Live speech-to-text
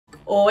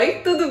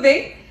Oi, tudo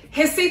bem?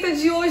 Receita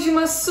de hoje,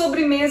 uma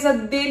sobremesa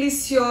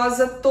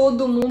deliciosa,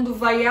 todo mundo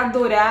vai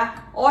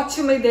adorar.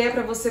 Ótima ideia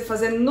para você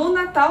fazer no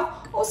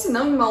Natal ou se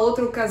não em uma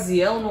outra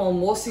ocasião, no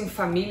almoço em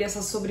família.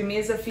 Essa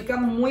sobremesa fica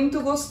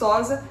muito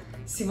gostosa.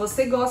 Se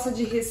você gosta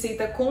de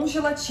receita com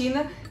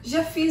gelatina,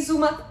 já fiz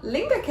uma,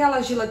 lembra aquela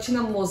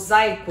gelatina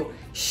mosaico?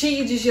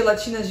 Cheia de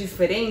gelatinas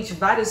diferentes,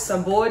 vários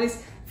sabores.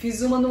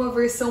 Fiz uma numa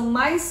versão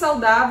mais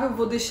saudável,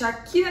 vou deixar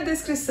aqui na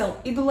descrição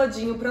e do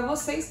ladinho para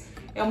vocês.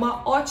 É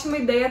uma ótima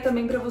ideia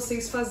também para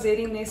vocês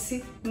fazerem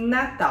nesse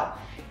Natal.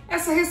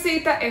 Essa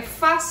receita é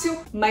fácil,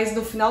 mas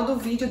no final do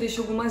vídeo eu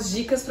deixo algumas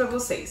dicas para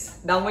vocês.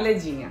 Dá uma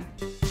olhadinha.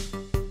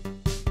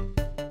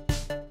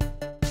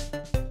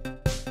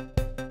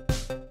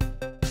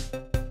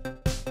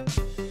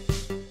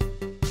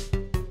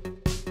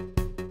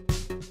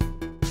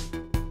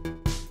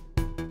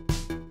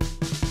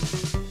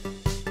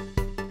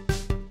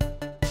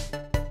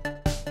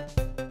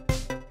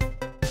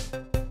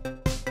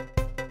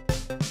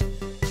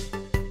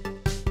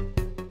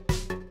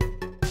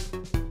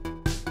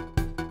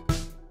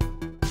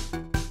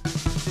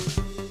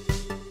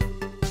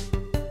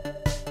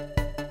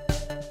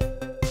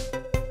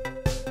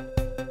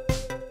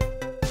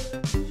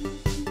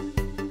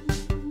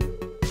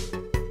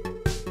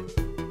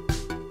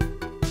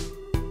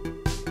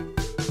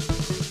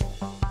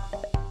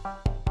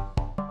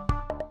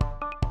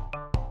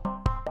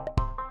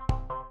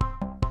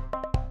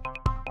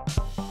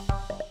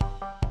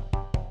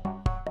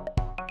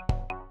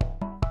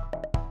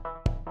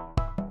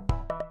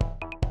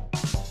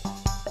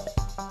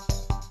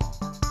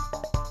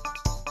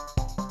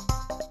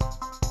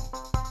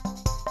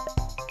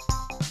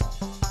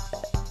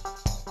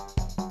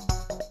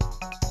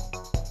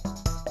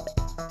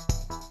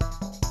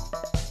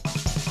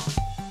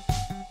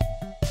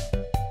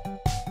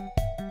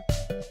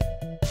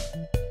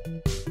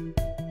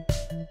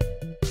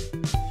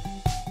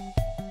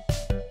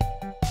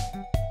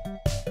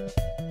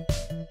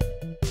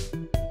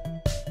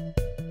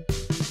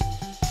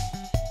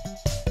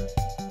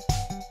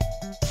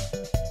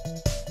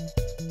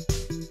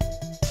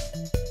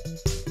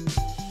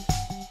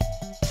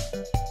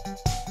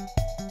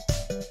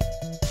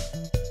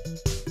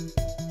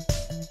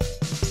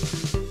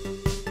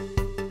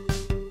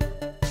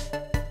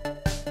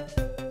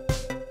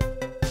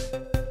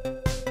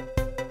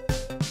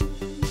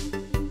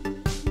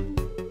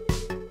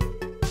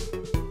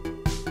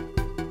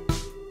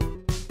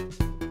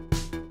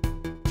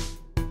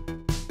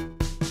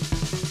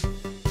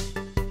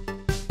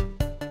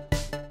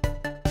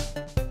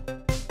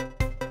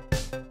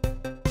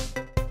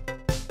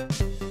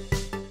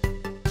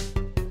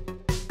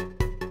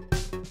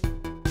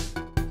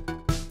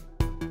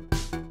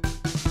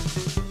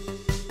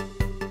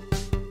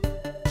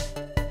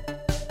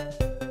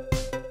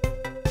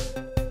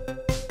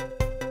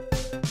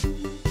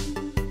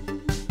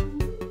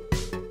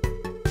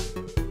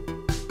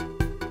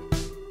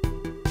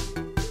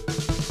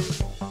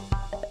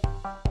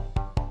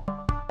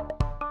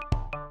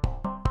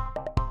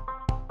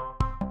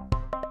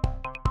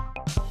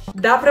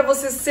 Dá para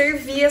você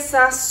servir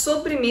essa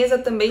sobremesa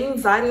também em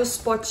vários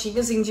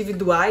potinhos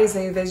individuais,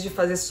 ao invés de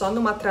fazer só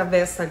numa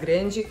travessa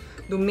grande.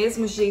 Do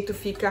mesmo jeito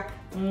fica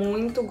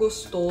muito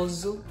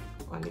gostoso.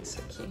 Olha isso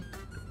aqui.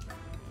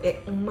 É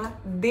uma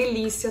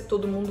delícia,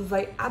 todo mundo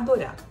vai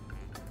adorar.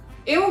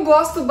 Eu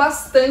gosto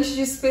bastante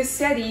de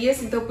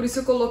especiarias, então por isso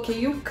eu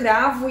coloquei o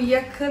cravo e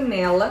a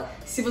canela.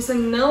 Se você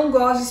não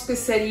gosta de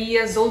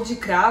especiarias, ou de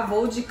cravo,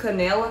 ou de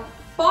canela,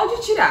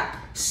 pode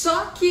tirar.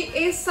 Só que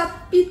essa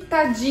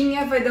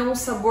pitadinha vai dar um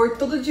sabor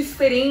todo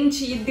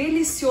diferente e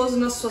delicioso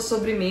na sua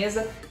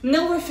sobremesa.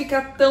 Não vai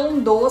ficar tão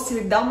doce,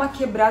 ele dá uma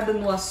quebrada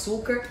no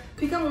açúcar.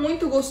 Fica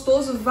muito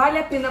gostoso, vale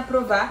a pena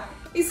provar.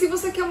 E se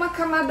você quer uma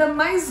camada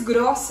mais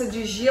grossa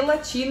de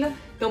gelatina,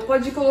 então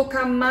pode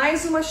colocar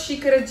mais uma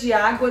xícara de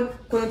água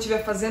quando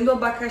estiver fazendo o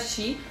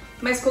abacaxi,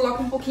 mas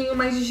coloca um pouquinho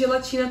mais de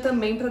gelatina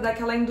também para dar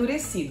aquela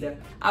endurecida.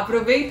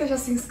 Aproveita, já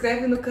se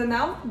inscreve no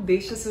canal,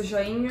 deixa seu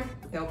joinha.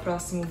 Até o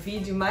próximo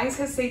vídeo, mais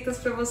receitas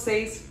para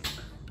vocês.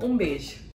 Um beijo!